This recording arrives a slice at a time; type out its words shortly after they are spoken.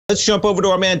Let's jump over to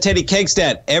our man Teddy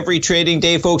Kekstadt. Every trading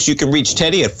day, folks, you can reach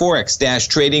Teddy at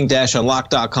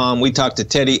forex-trading-unlock.com. We talk to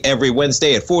Teddy every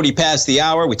Wednesday at 40 past the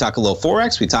hour. We talk a little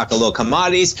Forex. We talk a little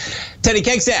commodities. Teddy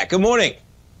Kekstadt, good morning.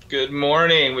 Good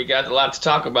morning. We got a lot to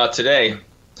talk about today.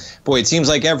 Boy, it seems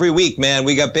like every week, man,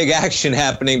 we got big action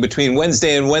happening between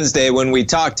Wednesday and Wednesday when we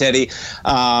talk, Teddy.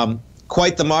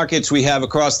 Quite the markets we have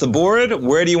across the board.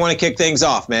 Where do you want to kick things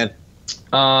off, man?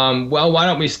 Well, why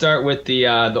don't we start with the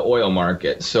oil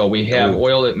market? So we have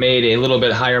oil that made a little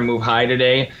bit higher move high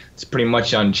today. It's pretty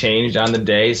much unchanged on the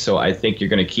day. So I think you're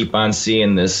going to keep on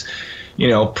seeing this,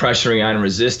 pressuring on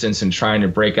resistance and trying to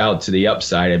break out to the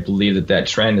upside. I believe that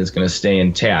trend is going to stay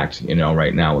intact,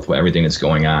 right now with everything that's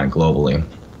going on globally.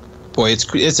 Boy,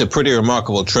 it's a pretty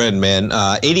remarkable trend, man.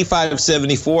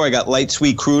 85.74. I got light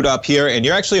sweet crude up here, and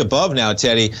you're actually above now,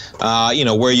 Teddy.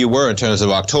 Where you were in terms of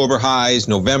October highs,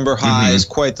 November highs.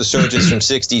 Quite the surges from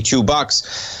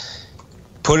 $62.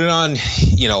 Put it on,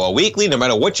 a weekly. No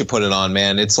matter what you put it on,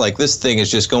 man, it's like this thing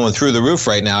is just going through the roof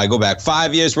right now. I go back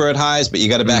 5 years, we're at highs, but you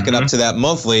got to back it up to that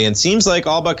monthly. And seems like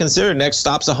all but considered next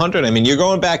stop's 100. I mean, you're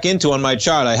going back into on my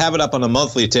chart. I have it up on a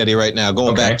monthly, Teddy, right now,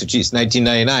 going back to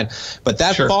 1999. But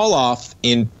that fall off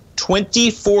in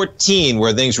 2014,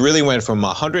 where things really went from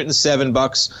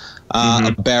 $107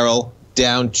 a barrel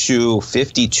down to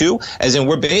 52, as in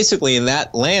we're basically in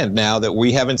that land now that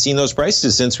we haven't seen those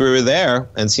prices since we were there,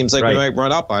 and seems like we might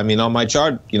run up. I mean, on my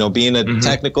chart, being a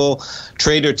technical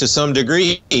trader to some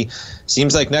degree,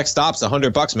 seems like next stop's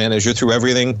 $100, man, as you're through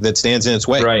everything that stands in its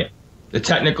way. Right. The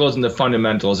technicals and the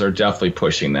fundamentals are definitely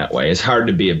pushing that way. It's hard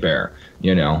to be a bear,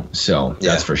 so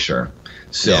that's for sure.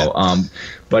 So,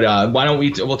 but why don't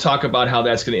we'll talk about how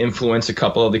that's going to influence a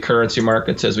couple of the currency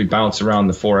markets as we bounce around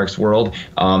the Forex world.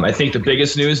 I think the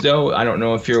biggest news, though, I don't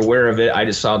know if you're aware of it. I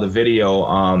just saw the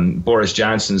video, Boris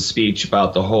Johnson's speech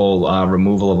about the whole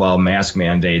removal of all mask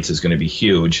mandates is going to be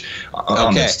huge.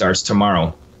 It starts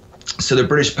tomorrow. So the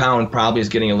British pound probably is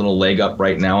getting a little leg up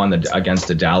right now against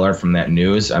the dollar from that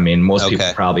news. I mean, most people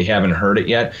probably haven't heard it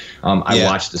yet. I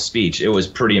watched the speech. It was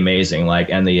pretty amazing.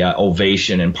 And the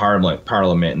ovation in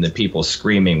Parliament and the people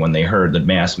screaming when they heard the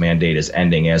mask mandate is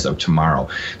ending as of tomorrow.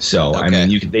 So I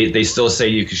mean, they still say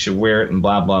you should wear it and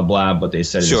blah blah blah, but they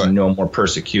said there's no more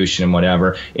persecution and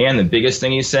whatever. And the biggest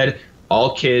thing he said: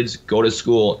 all kids go to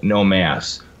school, no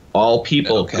masks. All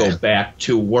people go back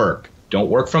to work. Don't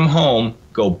work from home.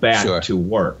 Go back to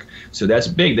work. So that's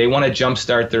big. They want to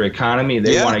jumpstart their economy.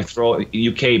 They want to throw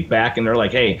UK back, and they're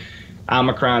like, hey,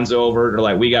 Omicron's over. They're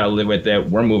like, we got to live with it.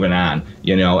 We're moving on.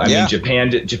 I mean, Japan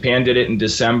did it in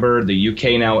December. The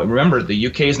UK now, remember, the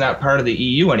UK is not part of the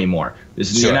EU anymore.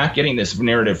 You're not getting this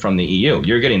narrative from the EU.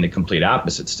 You're getting the complete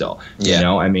opposite still.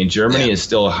 I mean, Germany is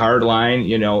still a hard line.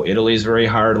 Italy's very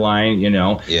hard line.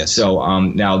 So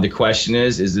now the question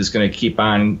is this going to keep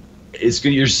on?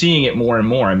 You're seeing it more and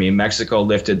more. I mean, Mexico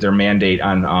lifted their mandate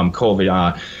on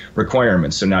COVID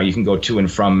requirements, so now you can go to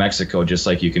and from Mexico just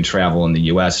like you can travel in the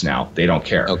U.S. now. They don't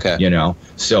care.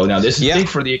 So now this is big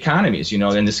for the economies.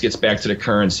 And this gets back to the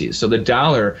currencies. So the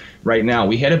dollar right now,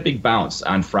 we had a big bounce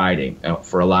on Friday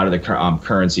for a lot of the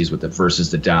currencies versus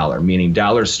the dollar, meaning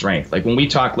dollar strength. Like when we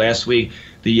talked last week,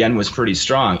 the yen was pretty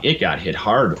strong. It got hit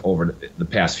hard over the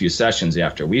past few sessions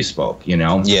after we spoke.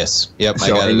 Yes. Yep.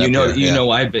 So, I've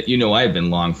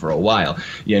been long for a while.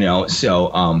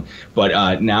 So,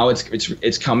 but now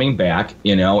it's coming back.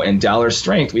 And dollar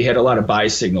strength. We had a lot of buy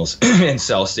signals and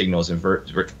sell signals in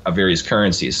various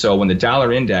currencies. So when the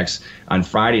dollar index on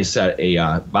Friday set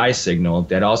a buy signal,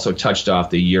 that also touched off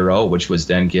the euro, which was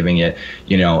then giving it,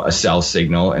 a sell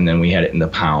signal, and then we had it in the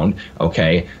pound.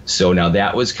 So now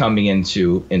that was coming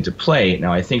into play.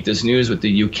 Now I think this news with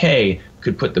the UK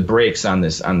could put the brakes on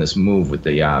this move with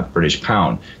the British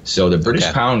pound. So the British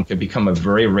pound could become a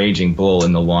very raging bull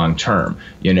in the long term.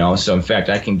 So in fact,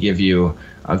 I'll give you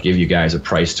guys a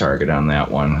price target on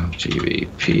that one.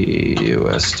 GBP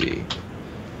USD.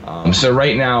 So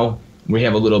right now we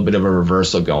have a little bit of a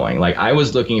reversal going. Like I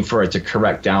was looking for it to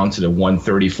correct down to the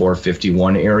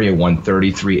 134.51 area,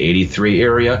 133.83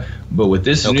 area, but with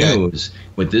this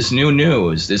new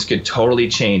news, this could totally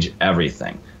change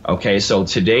everything. So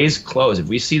today's close, if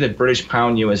we see the British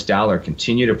pound US dollar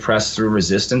continue to press through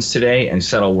resistance today and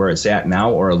settle where it's at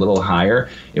now or a little higher,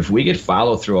 if we get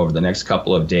follow through over the next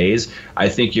couple of days, I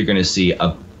think you're going to see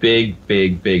a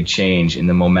big change in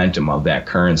the momentum of that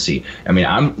currency. I mean,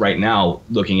 I'm right now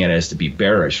looking at it as to be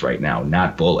bearish right now,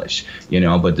 not bullish,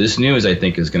 but this news I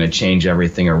think is going to change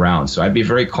everything around. So I'd be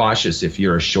very cautious if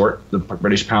you're a short the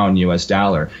British pound US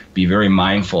dollar. Be very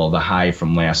mindful of the high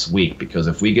from last week, because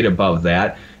if we get above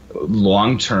that,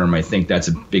 long term, I think that's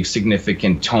a big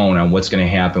significant tone on what's going to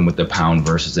happen with the pound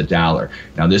versus the dollar.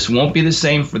 Now, this won't be the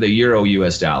same for the euro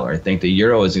US dollar. I think the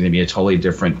euro is going to be a totally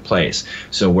different place.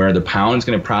 So where the pound is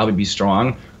going to probably be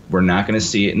strong, we're not going to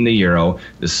see it in the euro.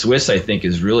 The Swiss, I think,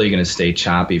 is really going to stay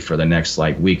choppy for the next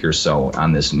week or so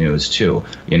on this news too.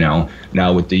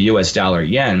 Now with the US dollar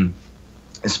yen,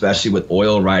 especially with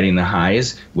oil riding the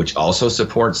highs, which also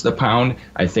supports the pound,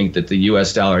 I think that the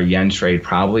U.S. dollar yen trade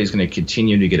probably is going to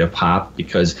continue to get a pop,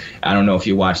 because I don't know if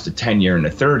you watched the 10-year and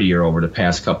the 30-year over the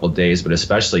past couple of days, but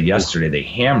especially yesterday, they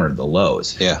hammered the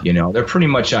lows. Yeah. They're pretty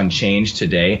much unchanged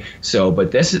today. So,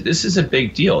 but this is a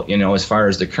big deal, as far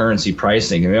as the currency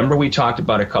pricing. Remember we talked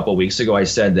about a couple of weeks ago, I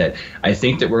said that I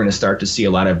think that we're going to start to see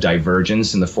a lot of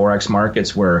divergence in the Forex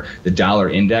markets, where the dollar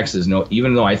index is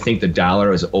even though I think the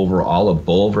dollar is overall a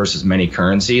bull versus many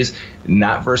currencies,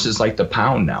 not versus the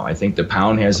pound now. I think the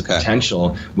pound has the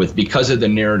potential because of the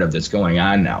narrative that's going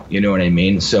on now. You know what I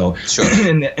mean? So, sure.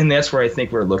 and that's where I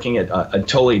think we're looking at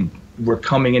we're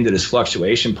coming into this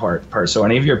fluctuation part. So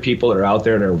any of your people that are out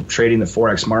there that are trading the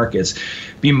Forex markets,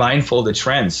 be mindful of the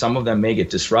trends. Some of them may get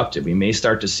disrupted. We may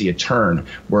start to see a turn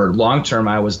where long term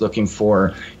I was looking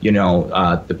for,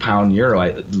 the pound euro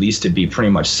at least to be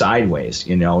pretty much sideways,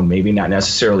 maybe not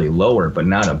necessarily lower, but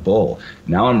not a bull.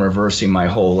 Now I'm reversing my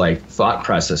whole thought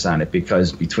process on it,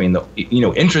 because between the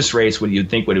interest rates, what you'd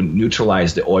think would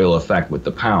neutralize the oil effect with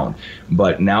the pound,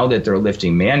 but now that they're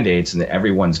lifting mandates and that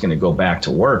everyone's going to go back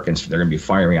to work and they're going to be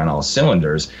firing on all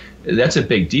cylinders, that's a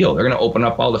big deal. They're going to open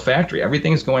up all the factory.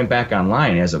 Everything's going back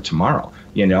online as of tomorrow.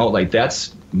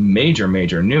 That's major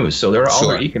news. So all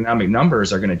their economic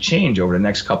numbers are going to change over the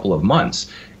next couple of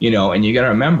months. And you got to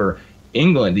remember,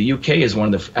 England, the UK is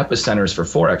one of the epicenters for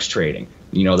Forex trading.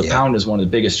 The pound is one of the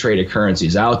biggest traded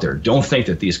currencies out there. Don't think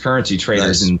that these currency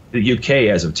traders in the UK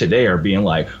as of today are being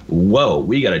whoa,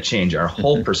 we got to change our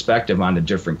whole perspective on the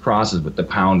different crosses with the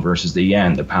pound versus the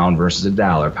yen, the pound versus the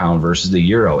dollar, pound versus the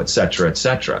euro, et cetera, et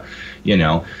cetera.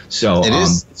 So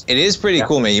it is pretty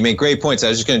cool, man. You make great points. I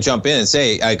was just going to jump in and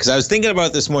say, because I was thinking about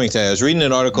it this morning today. I was reading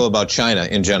an article about China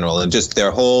in general and just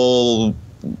their whole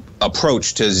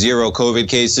approach to zero COVID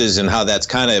cases and how that's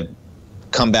kind of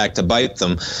come back to bite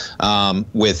them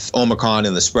with Omicron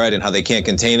and the spread and how they can't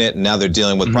contain it. And now they're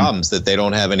dealing with problems that they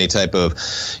don't have any type of,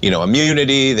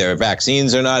 immunity. Their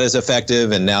vaccines are not as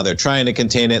effective. And now they're trying to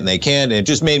contain it and they can't. And it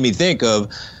just made me think of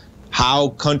how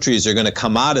countries are going to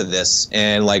come out of this.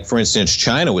 And for instance,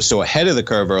 China was so ahead of the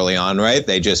curve early on, right?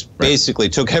 They just basically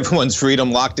took everyone's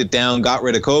freedom, locked it down, got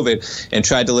rid of COVID and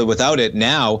tried to live without it.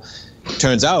 Now,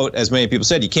 turns out, as many people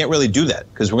said, you can't really do that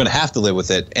because we're going to have to live with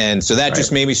it. And so that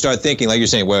just made me start thinking, like you're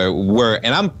saying,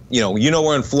 and I'm,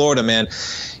 we're in Florida, man,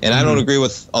 and I don't agree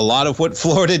with a lot of what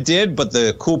Florida did. But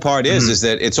the cool part is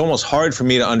that it's almost hard for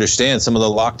me to understand some of the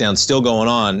lockdowns still going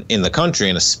on in the country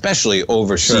and especially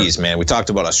overseas, man. We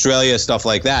talked about Australia, stuff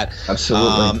like that.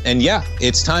 Absolutely. And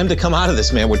it's time to come out of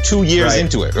this, man. We're 2 years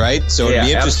into it, right? So it'd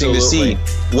be interesting to see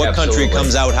what country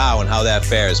comes out how and how that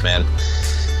fares, man.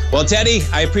 Well, Teddy,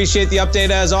 I appreciate the update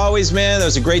as always, man. That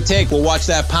was a great take. We'll watch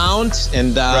that pound,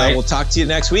 and we'll talk to you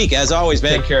next week. As always,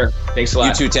 man. Take care. Thanks a lot.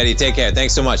 You too, Teddy. Take care.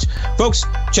 Thanks so much. Folks,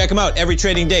 check them out every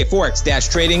trading day.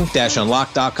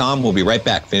 Forex-trading-unlock.com. We'll be right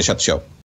back. Finish up the show.